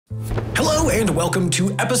Hello and welcome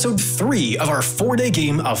to episode 3 of our 4-day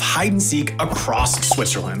game of hide and seek across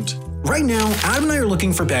Switzerland. Right now, Adam and I are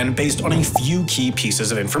looking for Ben based on a few key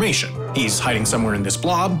pieces of information. He's hiding somewhere in this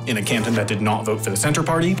blob, in a canton that did not vote for the Center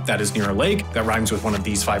Party, that is near a lake, that rhymes with one of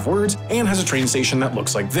these 5 words, and has a train station that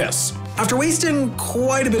looks like this. After wasting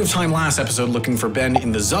quite a bit of time last episode looking for Ben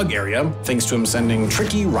in the Zug area, thanks to him sending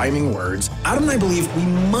tricky rhyming words, Adam and I believe we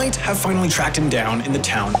might have finally tracked him down in the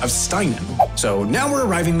town of Steinen. So now we're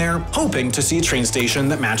arriving there, hoping to see a train station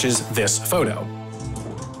that matches this photo.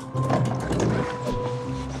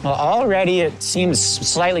 Well, already it seems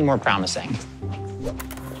slightly more promising.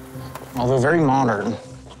 Although very modern.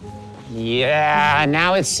 Yeah,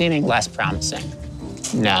 now it's seeming less promising.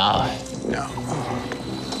 No. No.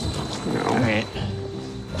 All right.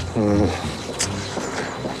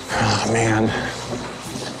 Oh, man.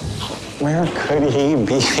 Where could he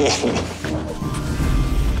be?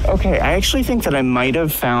 Okay, I actually think that I might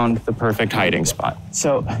have found the perfect hiding spot.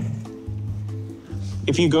 So,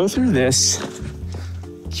 if you go through this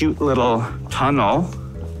cute little tunnel,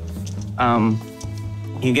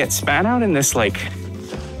 you get spat out in this like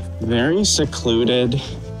very secluded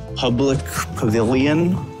public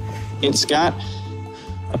pavilion. It's got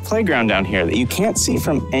a playground down here that you can't see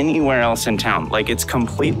from anywhere else in town. Like, it's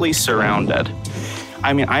completely surrounded.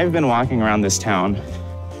 I mean, I've been walking around this town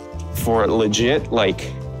for legit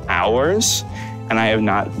like hours, and I have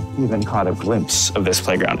not even caught a glimpse of this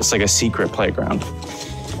playground. It's like a secret playground.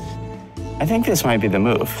 I think this might be the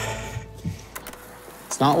move.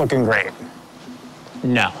 It's not looking great.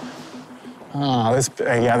 No. Oh,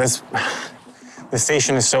 this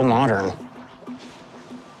station is so modern.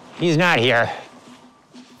 He's not here.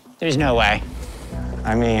 There's no way.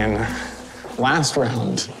 I mean, last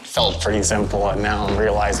round felt pretty simple, and now I'm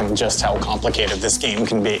realizing just how complicated this game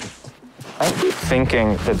can be. I keep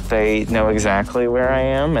thinking that they know exactly where I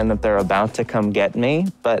am and that they're about to come get me,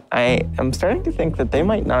 but I am starting to think that they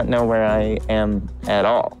might not know where I am at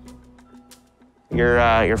all.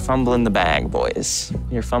 You're fumbling the bag, boys.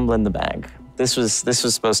 You're fumbling the bag. This was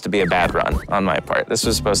supposed to be a bad run on my part. This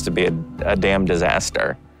was supposed to be a damn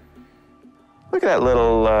disaster. Look at that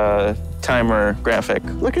little timer graphic.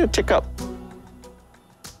 Look at it tick up.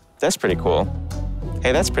 That's pretty cool.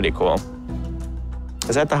 Hey, that's pretty cool.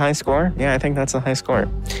 Is that the high score? Yeah, I think that's the high score.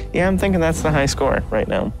 Yeah, I'm thinking that's the high score right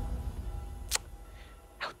now.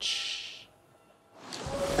 Ouch.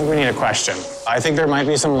 I think we need a question. I think there might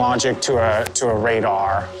be some logic to a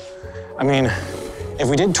radar. I mean, if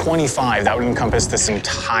we did 25, that would encompass this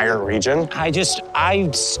entire region. I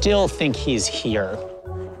still think he's here.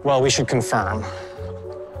 Well, we should confirm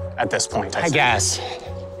at this point, I think. guess.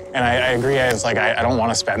 And I agree, it's like, I don't want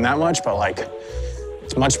to spend that much, but like,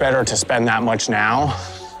 it's much better to spend that much now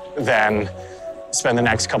than spend the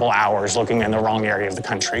next couple hours looking in the wrong area of the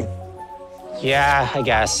country. Yeah, I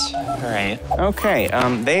guess. All right. Okay,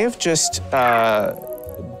 they've just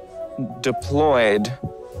deployed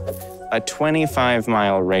a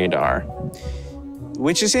 25-mile radar,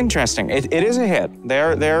 which is interesting. It is a hit.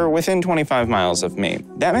 They're within 25 miles of me.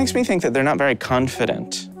 That makes me think that they're not very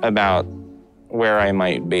confident about where I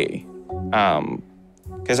might be.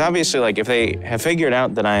 Because obviously, like, if they have figured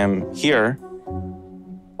out that I am here,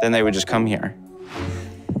 then they would just come here.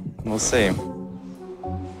 We'll see.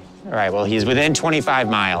 All right, well, he's within 25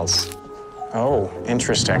 miles. Oh,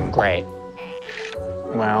 interesting. Great.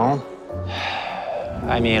 Well,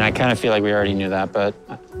 I mean, I kind of feel like we already knew that, but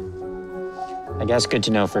I guess good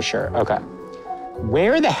to know for sure. Okay.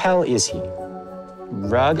 Where the hell is he?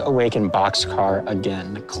 Rug awakened boxcar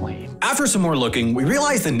again claim. After some more looking, we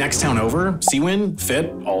realized the next town over, Seawin, fit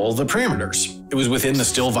all the parameters. It was within the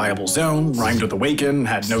still viable zone, rhymed with awaken,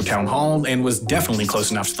 had no town hall, and was definitely close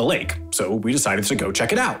enough to the lake. So we decided to go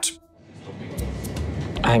check it out.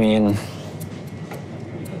 I mean,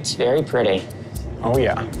 it's very pretty. oh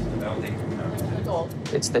yeah.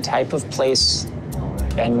 It's the type of place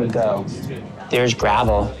Ben would go. There's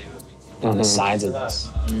gravel on the sides of this.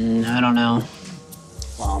 I don't know.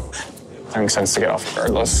 Well, that makes sense to get off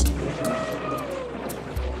regardless.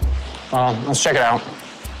 Well, let's check it out.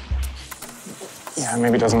 Yeah,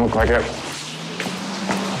 maybe it doesn't look like it.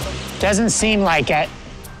 Doesn't seem like it.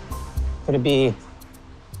 Could it be,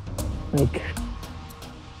 like,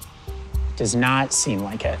 does not seem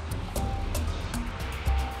like it.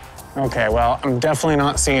 Okay, well, I'm definitely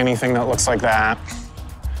not seeing anything that looks like that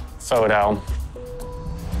photo.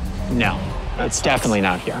 No, it's definitely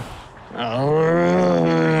not here.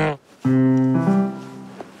 Oh.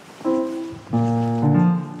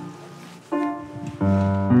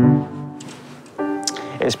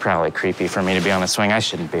 It's probably creepy for me to be on the swing. I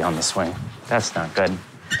shouldn't be on the swing. That's not good.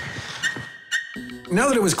 now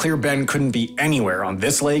that it was clear Ben couldn't be anywhere on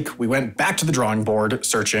this lake, we went back to the drawing board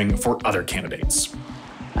searching for other candidates.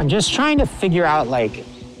 I'm just trying to figure out, like,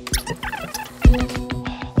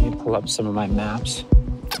 let me pull up some of my maps.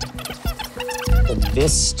 But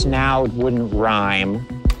this now wouldn't rhyme.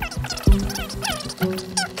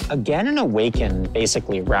 Again and Awaken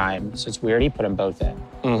basically rhyme, so it's weird he put them both in.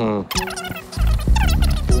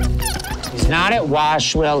 He's not at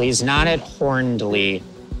Washwell, he's not at Horndley.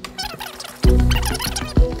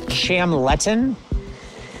 Shamletton?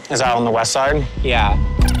 Is that on the west side? Yeah.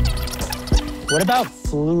 What about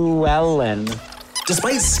Fluellen?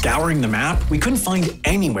 Despite scouring the map, we couldn't find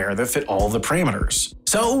anywhere that fit all the parameters.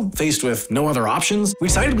 So, faced with no other options, we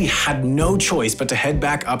decided we had no choice but to head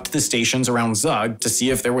back up to the stations around Zug to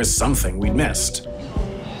see if there was something we'd missed.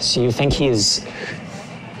 So you think he was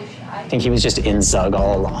just in Zug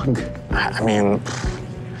all along? I mean,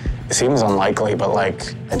 it seems unlikely, but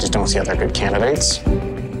like, I just don't see other good candidates.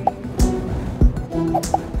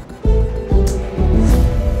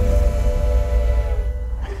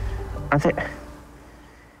 Are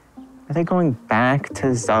they going back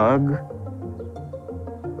to Zug?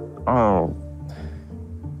 Oh,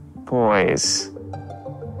 boys.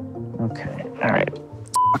 Okay, all right.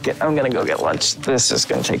 Fuck it, I'm gonna go get lunch. This is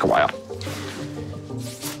gonna take a while.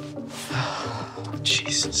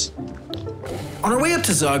 Jesus. On our way up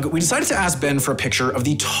to Zug, we decided to ask Ben for a picture of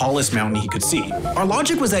the tallest mountain he could see. Our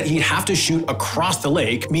logic was that he'd have to shoot across the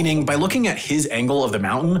lake, meaning by looking at his angle of the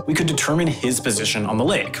mountain, we could determine his position on the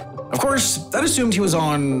lake. Of course, that assumed he was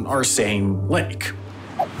on our same lake.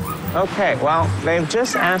 Okay, well, they've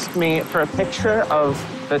just asked me for a picture of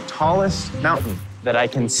the tallest mountain that I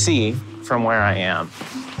can see from where I am.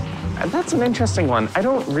 And that's an interesting one. I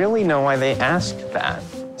don't really know why they asked that.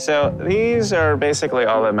 So these are basically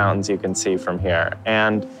all the mountains you can see from here.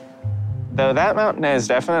 And though that mountain is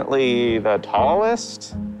definitely the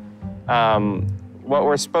tallest, what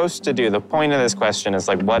we're supposed to do, the point of this question is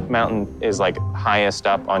like, what mountain is like highest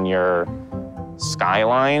up on your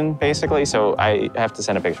skyline, basically? So I have to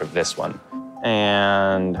send a picture of this one.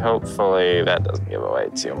 And hopefully that doesn't give away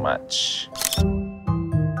too much.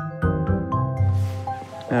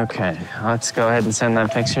 Okay, let's go ahead and send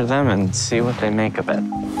that picture to them and see what they make of it.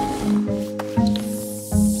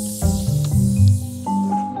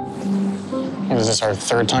 Is this our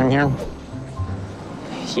third time here?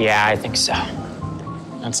 Yeah, I think so.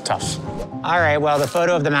 That's tough. All right, well, the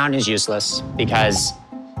photo of the mountain is useless because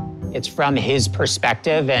it's from his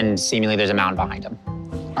perspective and seemingly there's a mountain behind him.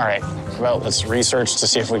 All right, well, let's research to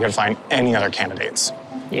see if we can find any other candidates.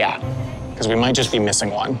 Yeah. Because we might just be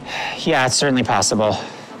missing one. Yeah, it's certainly possible.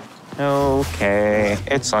 Okay,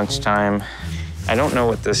 it's lunchtime. I don't know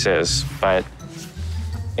what this is, but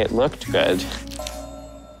it looked good.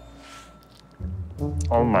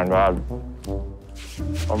 Oh my God.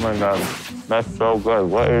 Oh my God, that's so good.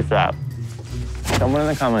 What is that? Someone in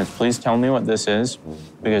the comments, please tell me what this is,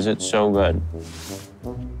 because it's so good.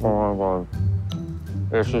 Oh my God.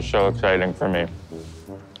 This is so exciting for me.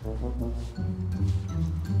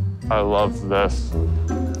 I love this.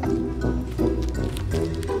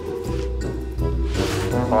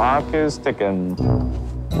 Clock is ticking.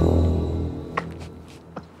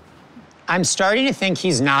 I'm starting to think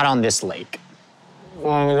he's not on this lake.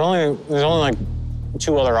 Well, there's only like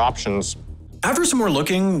 2 other options. After some more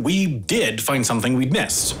looking, we did find something we'd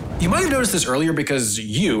missed. You might have noticed this earlier because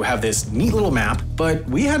you have this neat little map, but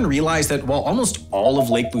we hadn't realized that while almost all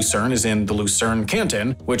of Lake Lucerne is in the Lucerne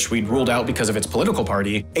Canton, which we'd ruled out because of its political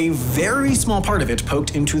party, a very small part of it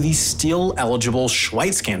poked into the still eligible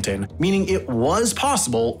Schweiz Canton, meaning it was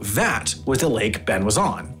possible that was the lake Ben was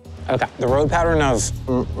on. Okay. The road pattern of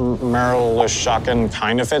Merlischaken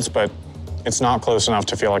kind of fits, but it's not close enough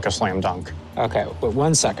to feel like a slam dunk. Okay, wait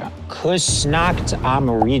 1 second. Kusnacht am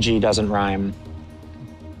Rigi doesn't rhyme.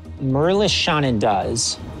 Merlischanen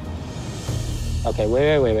does. Okay,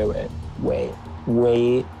 wait.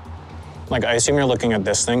 Like, I assume you're looking at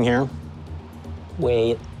this thing here.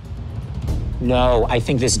 Wait. No, I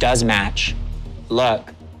think this does match.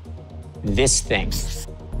 Look, this thing.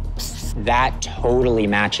 That totally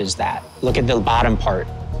matches that. Look at the bottom part.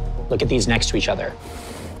 Look at these next to each other.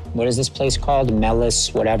 What is this place called?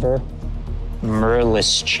 Melis, whatever?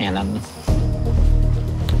 Merlischanen.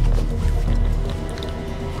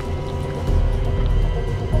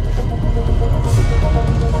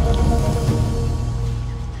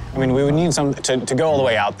 I mean, we would need to go all the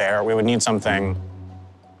way out there, we would need something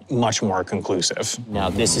much more conclusive. No,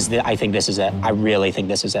 I think this is it. I really think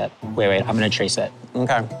this is it. Wait, I'm gonna trace it.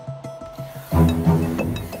 Okay.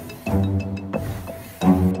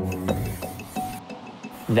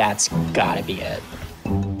 That's gotta be it.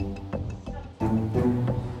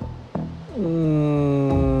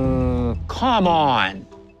 come on.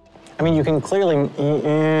 I mean, you can clearly,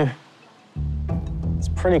 it's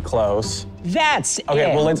pretty close. That's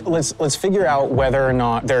Okay, it. well, let's figure out whether or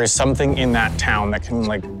not there is something in that town that can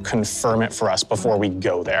like confirm it for us before we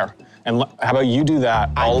go there. And how about you do that?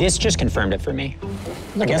 This just confirmed it for me.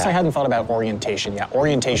 I guess I hadn't thought about orientation yet.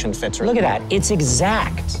 Orientation fits right. Look at that, it's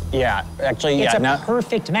exact. Yeah, actually, It's yeah. a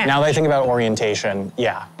perfect match. Now that I think about orientation,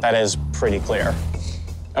 yeah, that is pretty clear.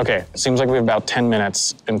 Okay, it seems like we have about 10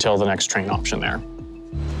 minutes until the next train option there.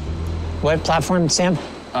 What platform, Sam?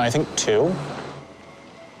 I think 2.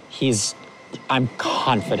 I'm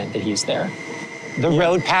confident that he's there. The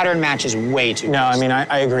road pattern matches way too No, close. I mean,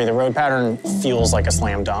 I agree. The road pattern feels like a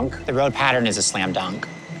slam dunk. The road pattern is a slam dunk.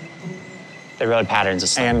 The road pattern's a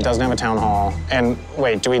slam And it doesn't have a town hall. And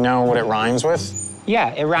wait, do we know what it rhymes with?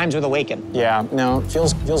 Yeah, it rhymes with awaken. Yeah, no, it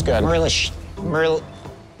feels good.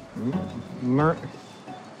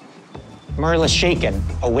 Merla shaken,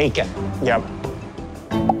 awaken. Yep.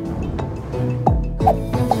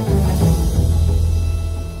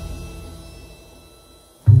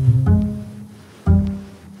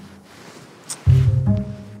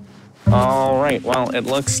 All right, well, it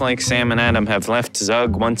looks like Sam and Adam have left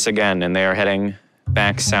Zug once again, and they are heading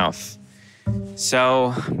back south.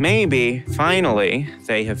 So maybe, finally,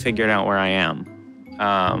 they have figured out where I am.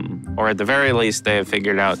 Or at the very least, they have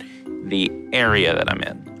figured out the area that I'm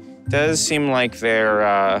in. Does seem like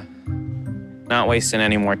they're not wasting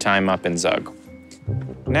any more time up in Zug.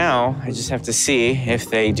 Now, I just have to see if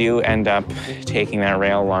they do end up taking that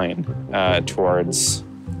rail line towards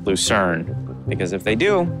Lucerne, because if they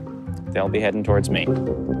do, they'll be heading towards me.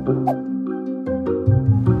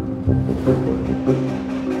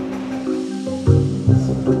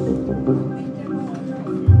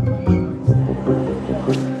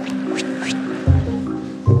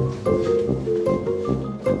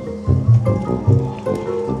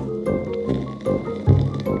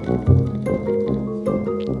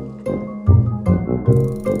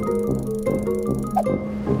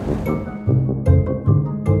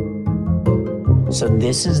 So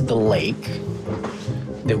this is the lake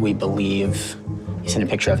that we believe he sent a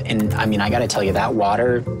picture of. And I mean, I gotta tell you, that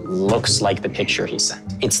water looks like the picture he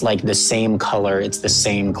sent. It's like the same color, it's the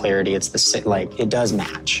same clarity, it's the same, like, it does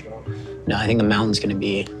match. No, I think the mountain's gonna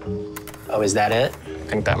be, oh, is that it? I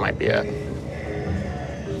think that might be it.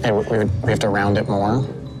 Hey, we have to round it more.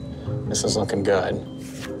 This is looking good.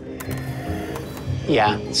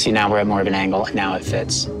 Yeah, see, now we're at more of an angle, and now it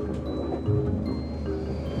fits.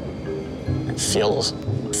 It feels,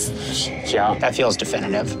 yeah. That feels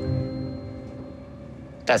definitive.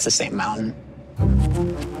 That's the same mountain.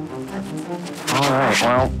 All right,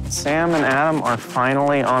 well, Sam and Adam are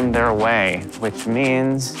finally on their way, which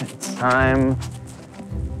means it's time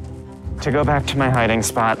to go back to my hiding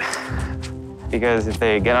spot. Because if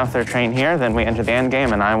they get off their train here, then we enter the end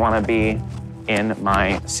game, and I want to be in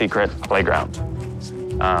my secret playground.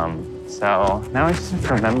 So now I just have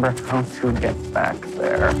to remember how to get back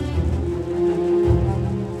there.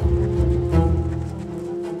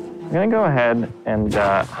 I'm gonna go ahead and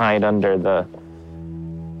hide under the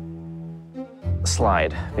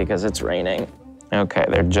slide because it's raining. Okay,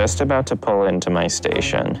 they're just about to pull into my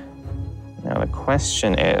station. Now the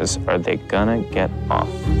question is, are they gonna get off?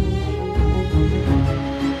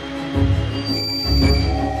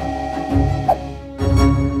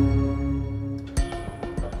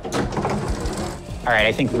 All right,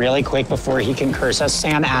 I think really quick before he can curse us,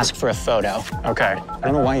 Sam, ask for a photo. Okay. I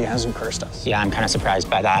don't know why he hasn't cursed us. Yeah, I'm kind of surprised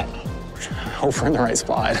by that. Hope we're in the right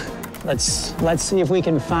spot. Let's see if we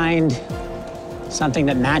can find something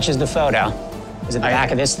that matches the photo. Is it the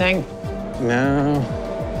back of this thing? No.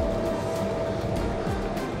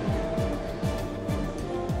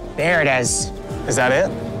 There it is. Is that it?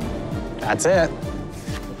 That's it.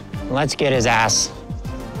 Let's get his ass.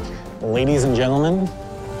 Ladies and gentlemen,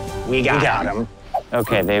 We got him.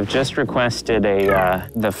 Okay, they've just requested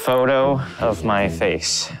the photo of my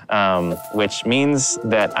face, which means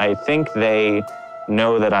that I think they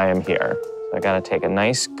know that I am here. So I gotta take a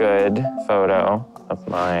nice, good photo of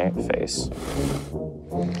my face.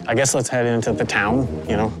 I guess let's head into the town,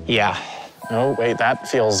 you know? Yeah. Oh, wait, that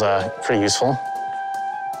feels pretty useful.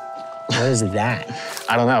 What is that?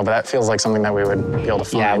 I don't know, but that feels like something that we would be able to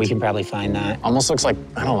find. Yeah, we can probably find that. Almost looks like,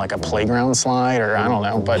 I don't know, like a playground slide or I don't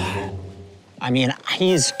know, but I mean,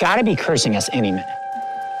 he's got to be cursing us any minute.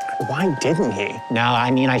 why didn't he? No,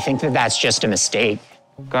 I mean, I think that that's just a mistake.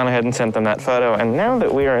 Gone ahead and sent them that photo, and now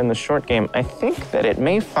that we are in the short game, I think that it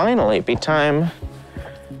may finally be time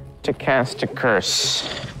to cast a curse.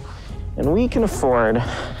 And we can afford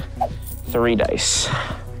 3 dice.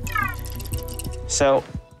 So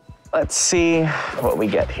let's see what we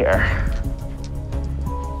get here.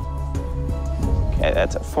 Okay,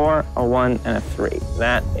 that's a 4, a 1, and a 3.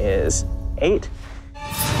 That is 8.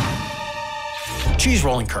 Cheese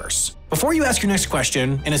rolling curse. Before you ask your next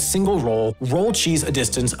question, in a single roll cheese a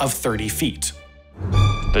distance of 30 feet.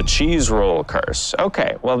 The cheese roll curse.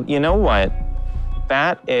 Okay, well, you know what?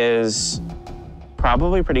 That is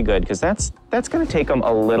probably pretty good, because that's going to take them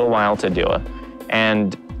a little while to do it.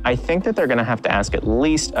 And I think that they're going to have to ask at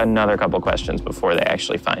least another couple questions before they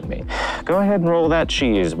actually find me. Go ahead and roll that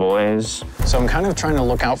cheese, boys. So I'm kind of trying to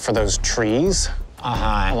look out for those trees,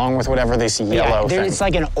 along with whatever this yellow thing. It's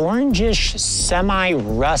like an orangish,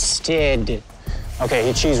 semi-rusted. Okay,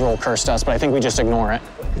 he cheese roll cursed us, but I think we just ignore it.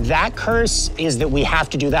 That curse is that we have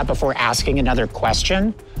to do that before asking another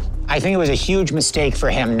question. I think it was a huge mistake for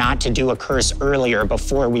him not to do a curse earlier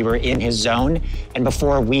before we were in his zone and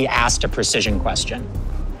before we asked a precision question.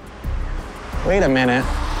 Wait a minute.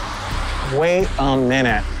 Wait a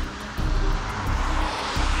minute.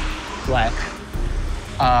 What?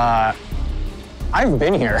 I've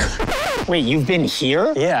been here. Wait, you've been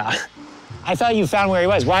here? Yeah. I thought you found where he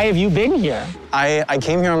was. Why have you been here? I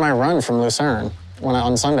came here on my run from Lucerne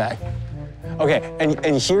on Sunday. Okay,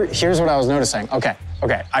 and here's what I was noticing. Okay,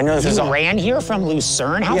 I know this is You ran here from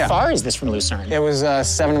Lucerne? How far is this from Lucerne? It was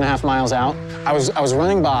 7.5 miles out. I was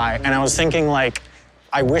running by and I was thinking, like,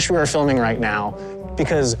 I wish we were filming right now,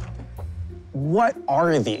 because what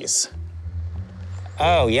are these?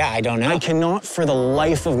 Oh, yeah, I don't know. I cannot for the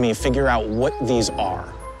life of me figure out what these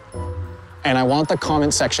are. And I want the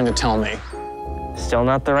comment section to tell me. Still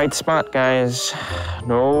not the right spot, guys.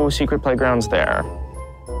 No secret playgrounds there.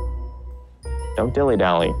 Don't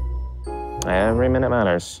dilly-dally. Every minute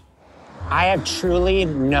matters. I have truly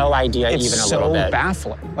no idea even a little bit. It's so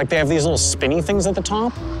baffling. Like, they have these little spinny things at the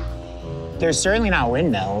top. There's certainly not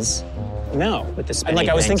windmills. No. With the and spinny like,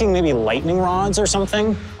 I was things. thinking maybe lightning rods or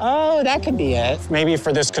something. Oh, that could be it. Maybe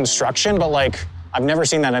for this construction, but like, I've never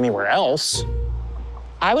seen that anywhere else.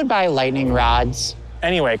 I would buy lightning rods.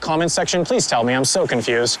 Anyway, comment section, please tell me. I'm so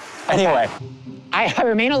confused. Okay. Anyway. I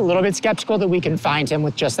remain a little bit skeptical that we can find him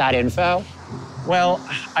with just that info. Well,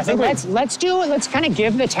 I think let's kind of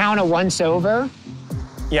give the town a once-over.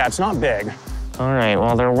 Yeah, it's not big. All right,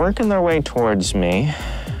 well, they're working their way towards me.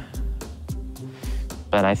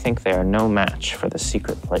 But I think they are no match for the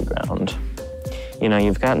secret playground. You know,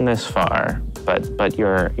 you've gotten this far, but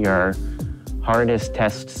your hardest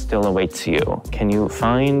test still awaits you. Can you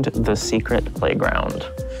find the secret playground?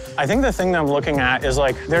 I think the thing that I'm looking at is,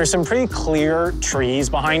 like, there's some pretty clear trees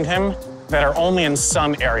behind him that are only in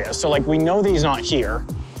some areas. So, like, we know that he's not here.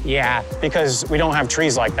 Yeah. Because we don't have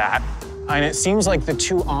trees like that. And it seems like the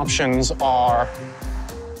two options are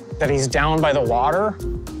that he's down by the water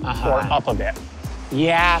or up a bit.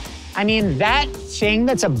 Yeah, I mean, that thing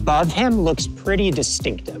that's above him looks pretty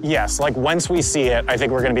distinctive. Yes, like, once we see it, I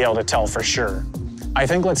think we're gonna be able to tell for sure. I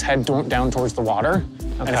think let's head down towards the water.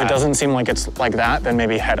 Okay. And if it doesn't seem like it's like that, then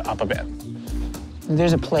maybe head up a bit.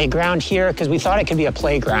 There's a playground here, because we thought it could be a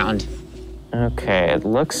playground. Okay, it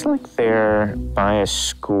looks like they're by a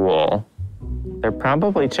school. They're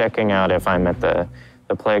probably checking out if I'm at the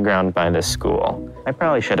playground by the school. I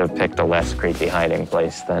probably should have picked a less creepy hiding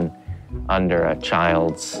place than under a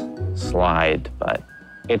child's slide, but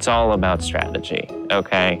it's all about strategy,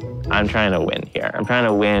 okay? I'm trying to win here. I'm trying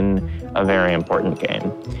to win a very important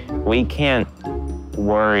game. We can't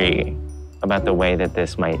worry about the way that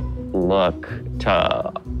this might look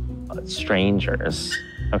to strangers,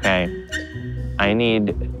 okay? I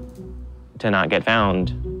need to not get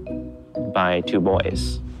found by 2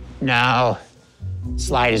 boys. No,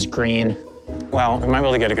 slide is green. Well, we might be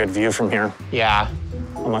able to get a good view from here. Yeah.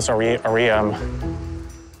 Unless, are we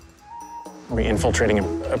infiltrating a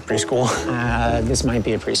preschool? This might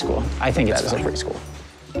be a preschool. I think it's a preschool.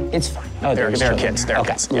 It's fine. Oh, there are kids. There are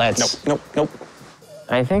okay, kids. let's. Nope.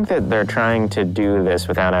 I think that they're trying to do this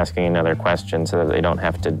without asking another question so that they don't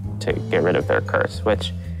have to get rid of their curse,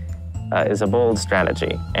 which is a bold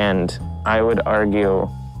strategy. And I would argue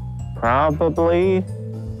probably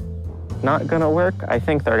not gonna work. I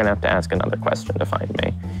think they're gonna have to ask another question to find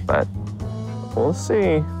me, but we'll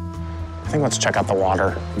see. I think let's check out the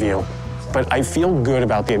water view. But I feel good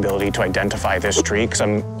about the ability to identify this tree, because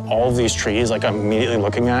all of these trees, like, I'm immediately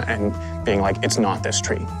looking at and being like, it's not this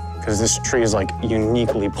tree. Because this tree is, like,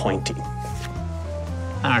 uniquely pointy.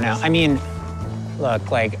 I don't know. I mean,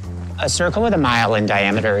 look, like, a circle with a mile in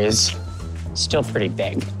diameter is still pretty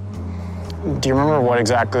big. Do you remember what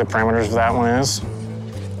exactly the parameters of that one is?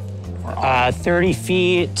 30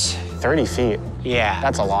 feet. 30 feet? Yeah.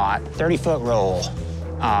 That's a lot. 30-foot roll.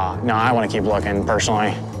 No, I want to keep looking,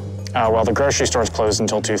 personally. Well, the grocery store's closed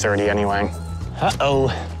until 2:30 anyway. Uh-oh.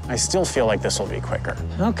 I still feel like this will be quicker.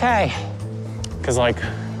 Okay. Because, like,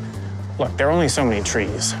 look, there are only so many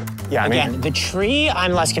trees. Yeah, I mean, Again, the tree,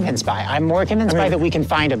 I'm less convinced by. I'm more convinced by that we can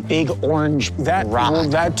find a big orange rock. Well,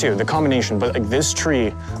 that too, the combination. But like this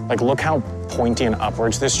tree, like look how pointy and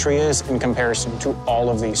upwards this tree is in comparison to all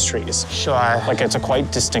of these trees. Sure. Like it's a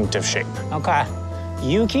quite distinctive shape. Okay.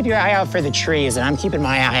 You keep your eye out for the trees, and I'm keeping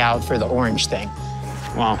my eye out for the orange thing.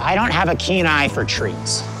 Well, I don't have a keen eye for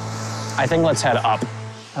trees. I think let's head up.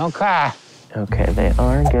 Okay. Okay, they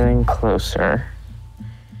are getting closer.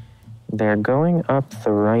 They're going up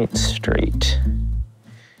the right street.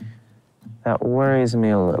 That worries me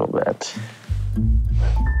a little bit.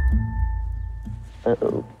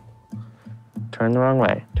 Uh-oh. Turn the wrong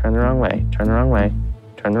way, turn the wrong way, turn the wrong way,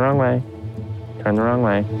 turn the wrong way, turn the wrong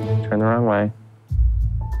way, turn the wrong way.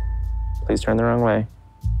 Please turn the wrong way.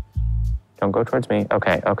 Don't go towards me.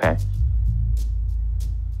 Okay, okay.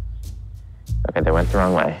 Okay, they went the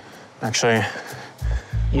wrong way. Actually,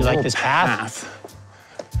 You like this path?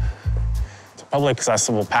 It's a public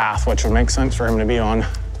accessible path, which would make sense for him to be on.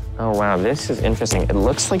 Oh, wow, this is interesting. It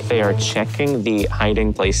looks like they are checking the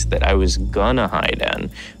hiding place that I was gonna hide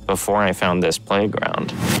in before I found this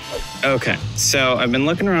playground. Okay, so I've been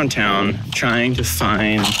looking around town trying to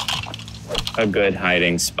find a good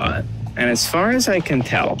hiding spot. And as far as I can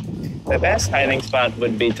tell, the best hiding spot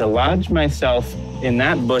would be to lodge myself in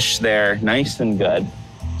that bush there, nice and good.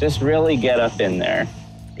 Just really get up in there.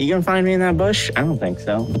 You gonna find me in that bush? I don't think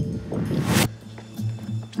so.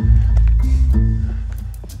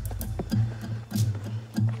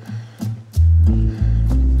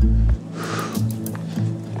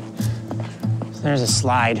 There's a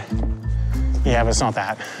slide. Yeah, but it's not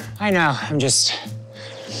that. I know, I'm just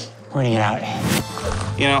pointing it out.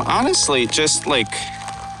 You know, honestly, just like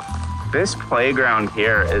this playground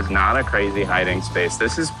here is not a crazy hiding space.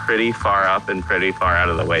 This is pretty far up and pretty far out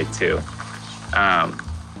of the way too.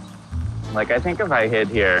 Like I think if I hid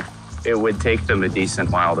here, it would take them a decent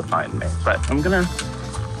while to find me. But I'm gonna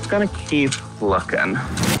keep looking.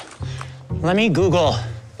 Let me Google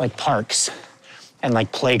like parks and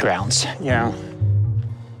like playgrounds. Yeah.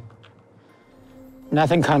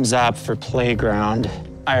 Nothing comes up for playground.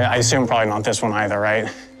 I assume probably not this one either, right?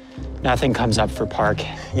 Nothing comes up for park.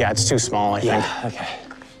 Yeah, it's too small, I think. Yeah, okay.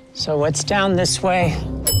 So what's down this way?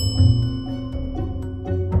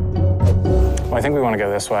 Well, I think we want to go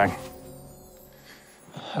this way.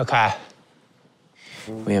 Okay.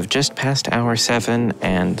 We have just passed hour 7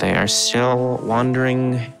 and they are still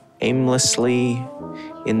wandering aimlessly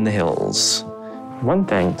in the hills. One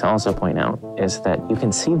thing to also point out is that you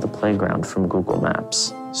can see the playground from Google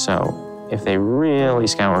Maps. So if they really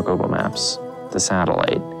scour Google Maps, the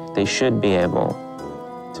satellite, they should be able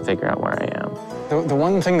to figure out where I am. The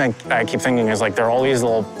one thing that I keep thinking is like there are all these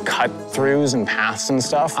little cut-throughs and paths and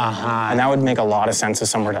stuff. And that would make a lot of sense as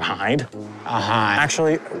somewhere to hide.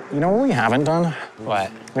 Actually, you know what we haven't done?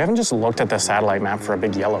 What? We haven't just looked at the satellite map for a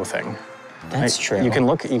big yellow thing. That's true. You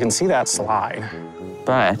can see that slide.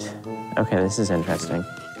 But, okay, this is interesting.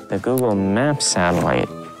 The Google Maps satellite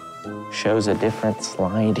shows a different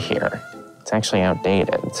slide here. It's actually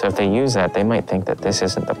outdated. So if they use that, they might think that this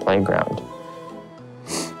isn't the playground.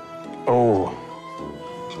 Oh.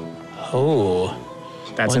 Oh.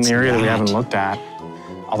 That's an area that we haven't looked at.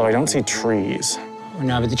 Although I don't see trees.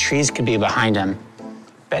 No, but the trees could be behind him.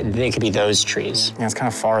 But they could be those trees. Yeah, it's kind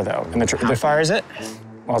of far though. And How far is it?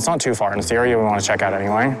 Well, it's not too far, and it's the area we want to check out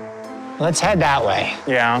anyway. Let's head that way.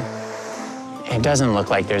 Yeah. It doesn't look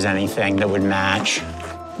like there's anything that would match.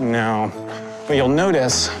 No. But you'll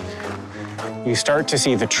notice you start to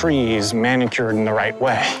see the trees manicured in the right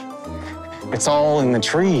way. It's all in the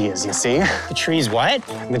trees, you see? The trees what?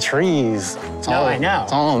 The trees. I know.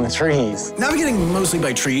 It's all in the trees. Navigating mostly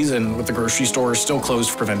by trees and with the grocery store still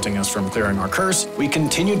closed preventing us from clearing our curse, we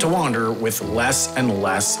continued to wander with less and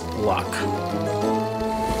less luck.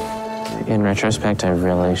 In retrospect, I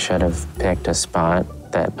really should have picked a spot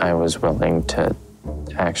that I was willing to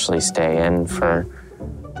actually stay in for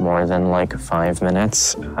more than like 5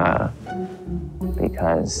 minutes,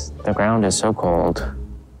 because the ground is so cold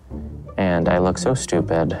and I look so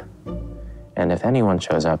stupid. And if anyone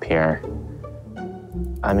shows up here,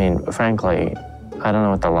 I mean, frankly, I don't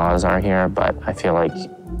know what the laws are here, but I feel like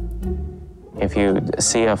if you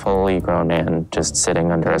see a fully grown man just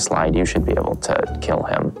sitting under a slide, you should be able to kill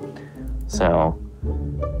him. So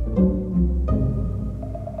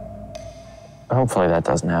hopefully that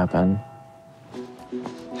doesn't happen.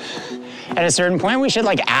 At a certain point, we should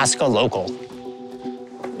like ask a local.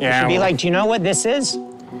 Yeah. Should be like, do you know what this is?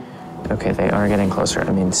 Okay, they are getting closer.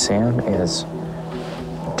 I mean, Sam is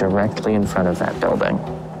directly in front of that building.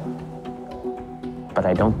 But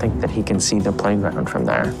I don't think that he can see the playground from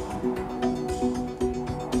there.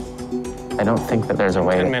 I don't think that there's a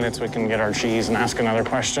way. 10 minutes we can get our cheese and ask another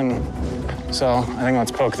question. So I think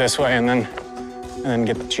let's poke this way and then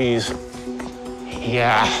get the cheese.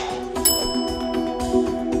 Yeah.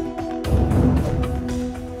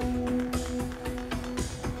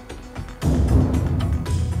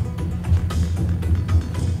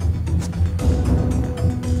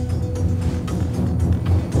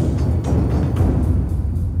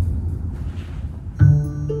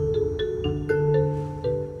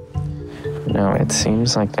 No, it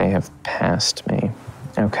seems like they have passed me.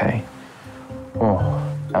 Okay. Oh,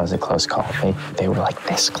 that was a close call. They were like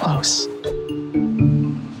this close.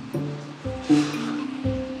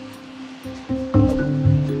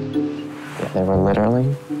 Yeah,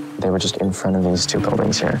 they were just in front of these two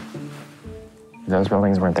buildings here. If those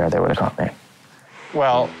buildings weren't there, they would have caught me.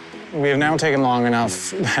 Well, we have now taken long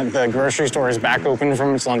enough that the grocery store is back open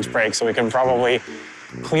from its lunch break, so we can probably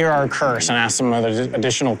clear our curse and ask some other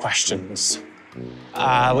additional questions.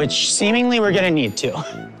 Which seemingly we're gonna need to.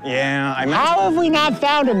 Yeah, I meant... How have we not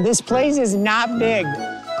found him? This place is not big.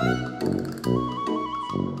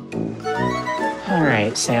 All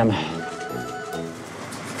right, Sam.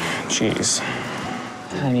 Jeez.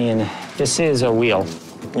 I mean, this is a wheel.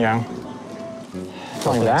 Yeah.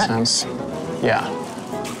 Like that? Makes sense. Yeah.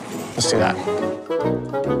 Let's do that.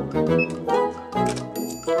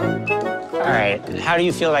 All right, how do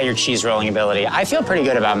you feel about your cheese rolling ability? I feel pretty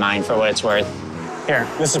good about mine for what it's worth. Here,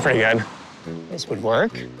 this is pretty good. This would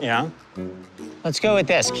work. Yeah. Let's go with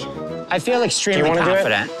this. I feel extremely wanna do it?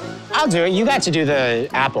 confident. I'll do it. You got to do the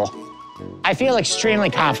apple. I feel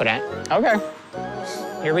extremely confident. Okay.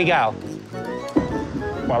 Here we go.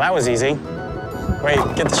 Well, that was easy. Wait,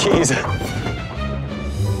 get the cheese.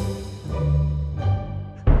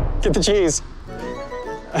 Get the cheese.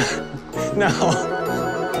 No.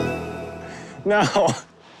 No.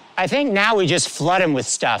 I think now we just flood him with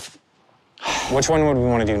stuff. Which one would we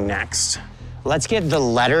want to do next? Let's get the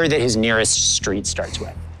letter that his nearest street starts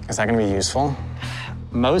with. Is that going to be useful?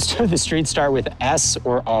 Most of the streets start with S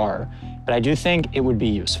or R, but I do think it would be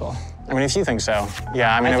useful. I mean, if you think so.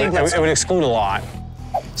 Yeah, I mean, think it would exclude a lot.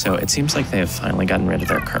 So it seems like they have finally gotten rid of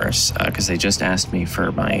their curse because they just asked me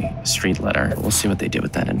for my street letter. We'll see what they do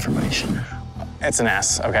with that information. It's an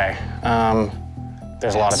S, okay.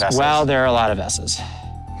 There's a lot of S's. Well, there are a lot of S's.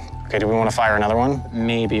 Okay, do we want to fire another one?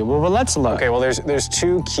 Maybe. Well, let's look. Okay, well, there's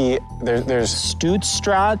two key, there's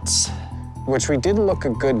Stootstrats. which we did look a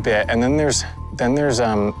good bit, and then there's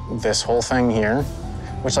this whole thing here,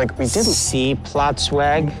 which like we did. C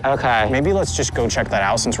Plotzweg. Okay. Maybe let's just go check that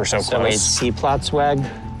out since we're so close. So wait, C Plotzweg.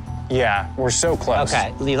 Yeah, we're so close.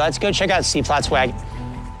 Okay, Lee, let's go check out C Plotzweg.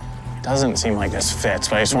 Doesn't seem like this fits,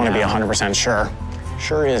 but I just want to be 100% sure.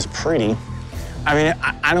 Sure is pretty. I mean,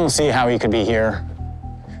 I don't see how he could be here.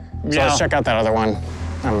 So let's check out that other one.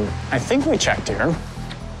 I think we checked here.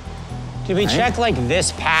 Did we check like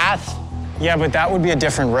this path? Yeah, but that would be a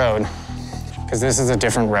different road, because this is a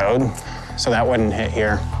different road, so that wouldn't hit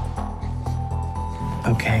here.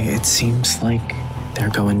 Okay, it seems like they're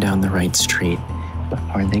going down the right street, but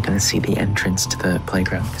are they going to see the entrance to the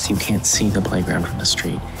playground? Because you can't see the playground from the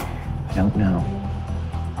street. I don't know.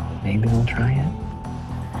 Maybe we'll try it.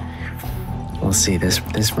 We'll see. This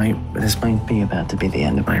might be about to be the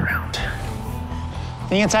end of my round. I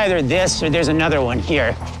think it's either this or there's another one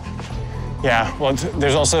here. Yeah, well,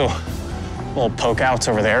 there's also little poke outs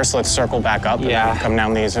over there, so let's circle back up and then come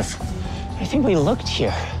down these if... I think we looked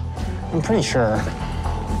here. I'm pretty sure.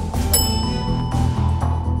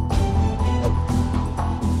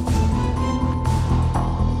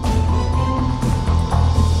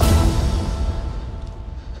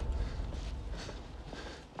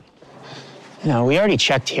 No, we already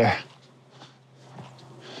checked here.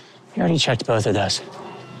 We already checked both of those.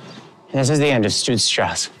 And this is the end of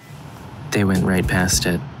Stootstrasse. They went right past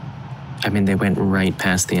it. I mean, they went right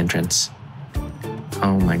past the entrance.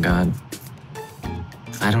 Oh my God.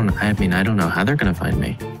 I don't know how they're gonna find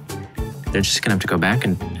me. They're just gonna have to go back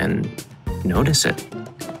and notice it.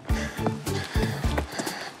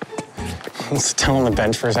 Let's sit down on the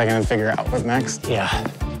bench for a second and figure out what next. Yeah.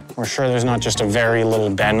 We're sure there's not just a very little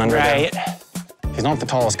bend under there. He's not the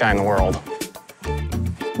tallest guy in the world.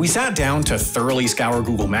 We sat down to thoroughly scour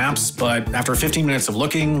Google Maps, but after 15 minutes of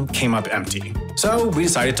looking, came up empty. So we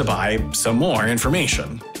decided to buy some more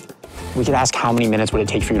information. We could ask how many minutes would it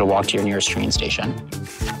take for you to walk to your nearest train station?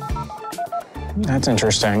 That's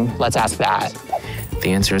interesting. Let's ask that.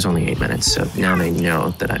 The answer is only 8 minutes, so now they know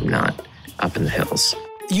that I'm not up in the hills.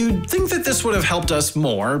 You'd think that this would have helped us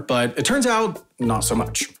more, but it turns out not so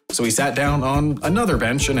much. So we sat down on another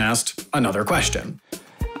bench and asked another question.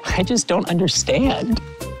 I just don't understand.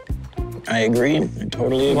 I agree. I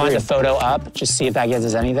totally agree. You want the photo up? Just see if that gives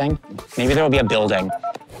us anything. Maybe there will be a building.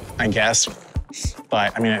 I guess.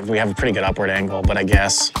 But, I mean, we have a pretty good upward angle, but I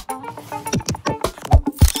guess.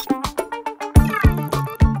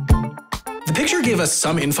 The picture gave us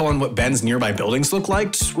some info on what Ben's nearby buildings look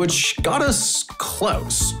like, which got us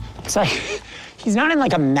close. It's like, he's not in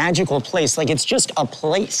like a magical place. Like, it's just a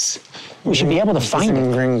place. We should be able to find it.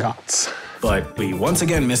 Gringotts. But we once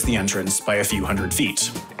again missed the entrance by a few hundred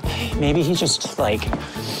feet. Maybe he just, like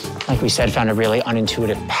we said, found a really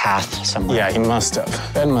unintuitive path somewhere. Yeah, he must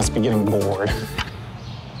have. Ben must be getting bored.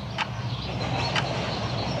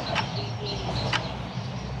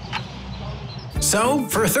 So,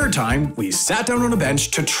 for a third time, we sat down on a bench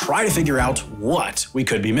to try to figure out what we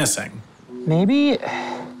could be missing. Maybe,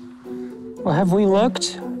 well, have we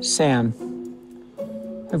looked, Sam?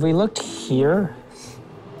 Have we looked here?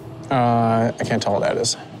 I can't tell what that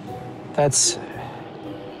is. That's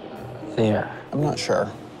there. I'm not sure.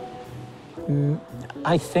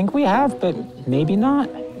 I think we have, but maybe not.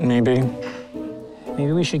 Maybe.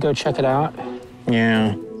 Maybe we should go check it out.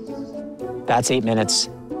 Yeah. That's 8 minutes.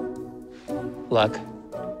 Look,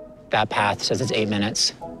 that path says it's 8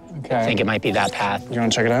 minutes. Okay. I think it might be that path. You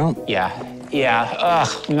want to check it out? Yeah. Yeah.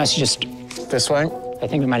 Ugh, we must just. This way? I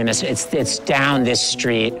think we might have missed it. It's down this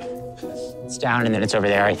street. It's down and then it's over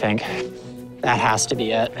there, I think. That has to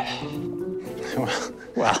be it.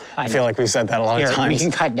 Well, I feel like we said that a lot of times. We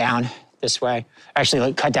can cut down this way. Actually,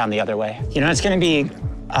 like, cut down the other way. You know what's gonna be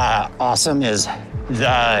awesome is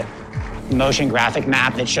the motion graphic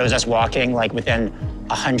map that shows us walking like within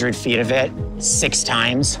 100 feet of it 6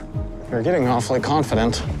 times. You're getting awfully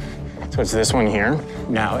confident. So it's this one here?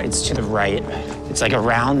 No, it's to the right. It's like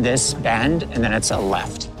around this bend and then it's a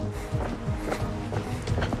left.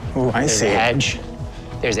 Ooh, I see. There's a hedge.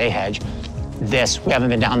 There's a hedge. This, we haven't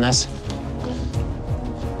been down this.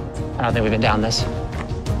 I don't think we've been down this.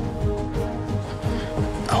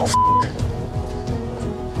 Oh,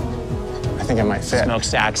 I think it might fit.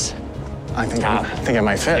 Smokestacks. I think it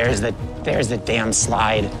might fit. There's the damn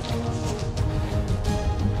slide.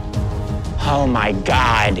 Oh my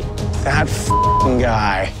God. That f***ing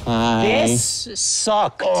guy. This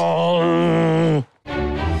sucked. Oh.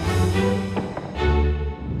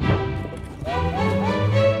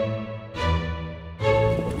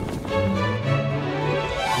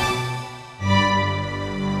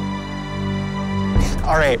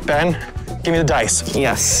 All right, Ben, give me the dice.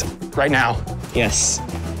 Yes. Right now. Yes.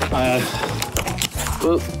 I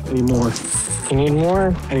need more. You need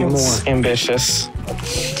more? I need That's more. Ambitious.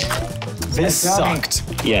 This sucked.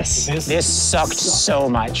 Yes. This sucked so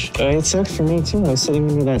much. It sucked for me too. I was sitting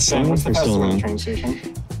under that sign for so long. Train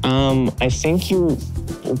station? I think you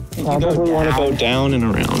probably want to go down and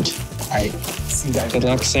around. I see that. Good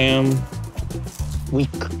luck, Sam.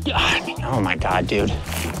 Oh my God, dude.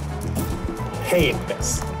 Hate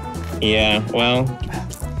this. Yeah, well,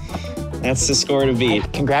 that's the score to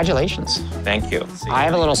beat. Congratulations. Thank you. I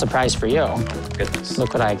have a little surprise for you. Goodness.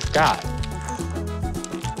 Look what I got.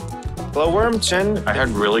 Glowworm Chin, I had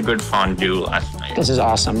really good fondue last night. This is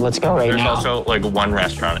awesome. Let's go right There's now. also like one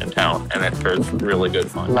restaurant in town, and it serves really good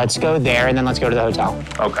fondue. Let's go there and then let's go to the hotel.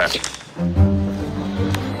 Okay.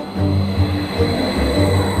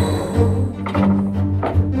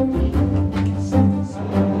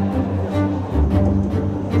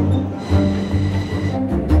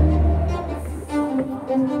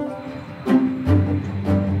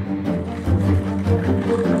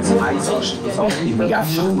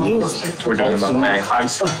 We're doing about May.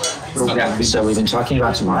 So we've been talking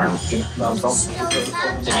about tomorrow. The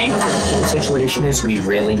main situation is we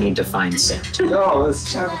really need to find Sam.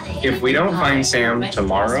 If we don't find Sam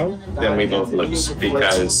tomorrow, then we both lose,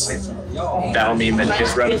 because that'll mean that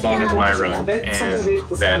his run is longer than my run, and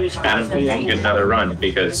that Adam won't get another run,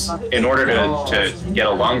 because in order to get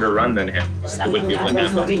a longer run than him, it wouldn't be able to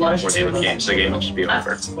happen before the end of the game, so the game would just be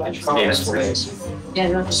over. Yes, 4 days.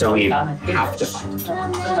 So we have to find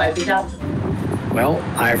him. Well,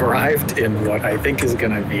 I've arrived in what I think is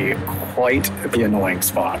going to be quite the annoying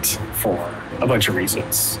spot for a bunch of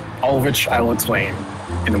reasons, all of which I will explain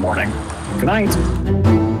in the morning. Good night.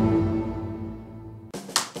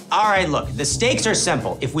 All right, look, the stakes are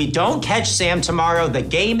simple. If we don't catch Sam tomorrow, the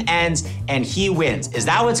game ends and he wins. Is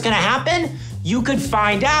that what's gonna happen? You could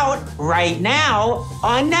find out right now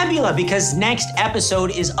on Nebula, because next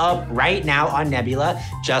episode is up right now on Nebula,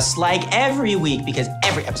 just like every week, because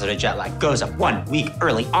every episode of Jetlag goes up 1 week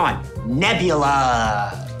early on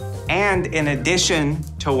Nebula. And in addition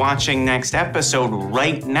to watching next episode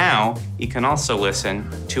right now, you can also listen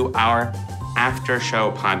to our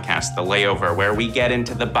after-show podcast, The Layover, where we get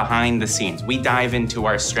into the behind the scenes. We dive into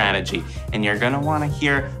our strategy, and you're gonna wanna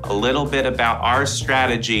hear a little bit about our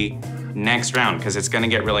strategy next round, because it's gonna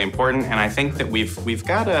get really important, and I think that we've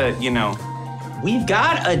got a, We've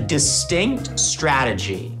got a distinct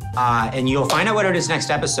strategy, and you'll find out what it is next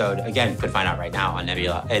episode. Again, you could find out right now on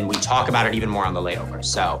Nebula, and we talk about it even more on The Layover,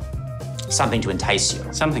 so something to entice you.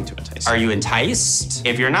 Something to entice you. Are you enticed?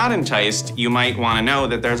 If you're not enticed, you might want to know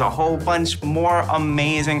that there's a whole bunch more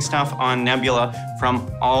amazing stuff on Nebula from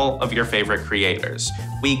all of your favorite creators.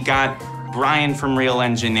 We got Brian from Real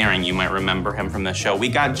Engineering, you might remember him from the show. We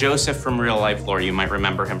got Joseph from Real Life Lore, you might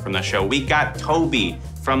remember him from the show. We got Toby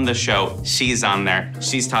from the show. She's on there.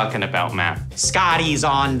 She's talking about map. Scotty's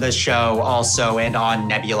on the show also and on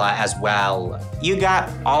Nebula as well. You got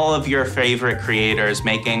all of your favorite creators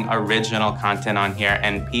making original content on here,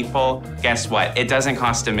 and people, guess what? It doesn't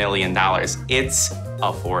cost $1 million. It's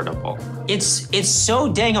affordable. It's so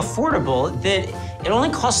dang affordable that it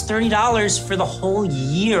only costs $30 for the whole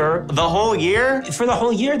year. The whole year? For the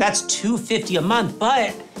whole year, that's $250 a month,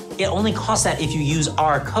 but it only costs that if you use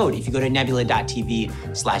our code, if you go to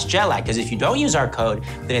nebula.tv/jetlag, because if you don't use our code,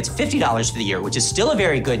 then it's $50 for the year, which is still a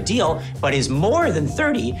very good deal, but is more than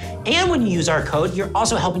 $30. And when you use our code, you're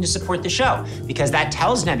also helping to support the show, because that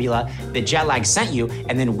tells Nebula that Jetlag sent you,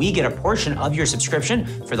 and then we get a portion of your subscription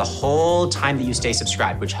for the whole time that you stay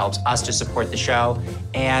subscribed, which helps us to support the show.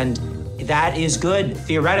 And that is good,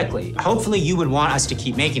 theoretically. Hopefully you would want us to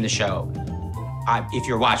keep making the show if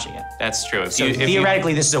you're watching it. That's true. So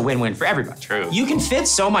theoretically, this is a win-win for everybody. True. You can fit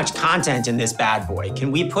so much content in this bad boy.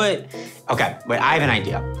 Can we put, okay, wait, I have an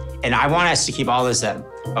idea. And I want us to keep all this in.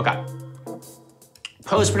 Okay.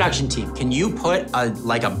 Post-production team, can you put a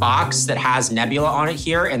box that has Nebula on it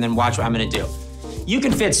here, and then watch what I'm gonna do? You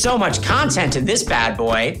can fit so much content in this bad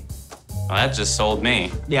boy. Well, that just sold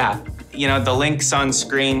me. Yeah. The link's on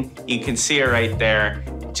screen. You can see it right there.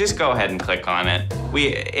 Just go ahead and click on it.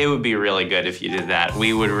 It would be really good if you did that.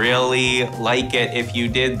 We would really like it if you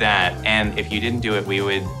did that. And if you didn't do it, we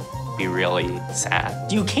would be really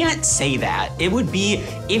sad. You can't say that. It would be,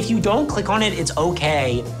 if you don't click on it, it's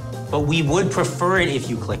okay, but we would prefer it if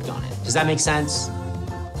you clicked on it. Does that make sense?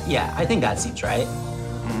 Yeah, I think that seems right.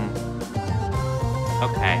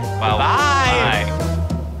 Okay, well. Bye.